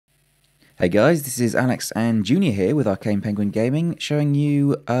Hey guys, this is Alex and Junior here with Arcane Penguin Gaming, showing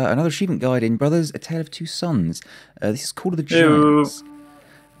you another achievement guide in Brothers: A Tale of Two Sons. This is called the Ew. Giants.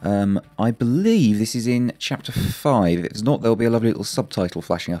 I believe this is in Chapter 5. If it's not, there'll be a lovely little subtitle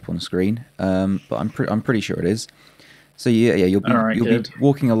flashing up on the screen, but I'm pretty sure it is. So yeah, you'll be Alright, you'll be good.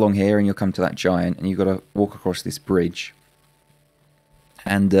 walking along here, and you'll come to that giant, and you've got to walk across this bridge,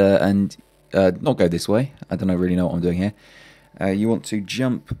 and not go this way. I don't really know what I'm doing here. You want to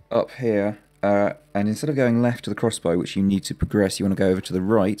jump up here, and instead of going left to the crossbow, which you need to progress, you want to go over to the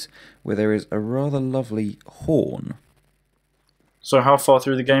right, where there is a rather lovely horn. So how far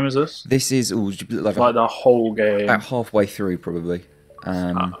through the game is this? This is like Like the whole game. about halfway through, probably.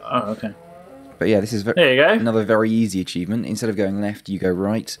 Okay. But yeah, this is There you go. another very easy achievement. Instead of going left, you go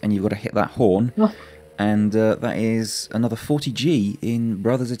right, and you've got to hit that horn. Oh. And that is another 40G in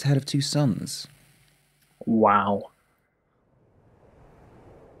Brothers: A Tale of Two Sons. Wow.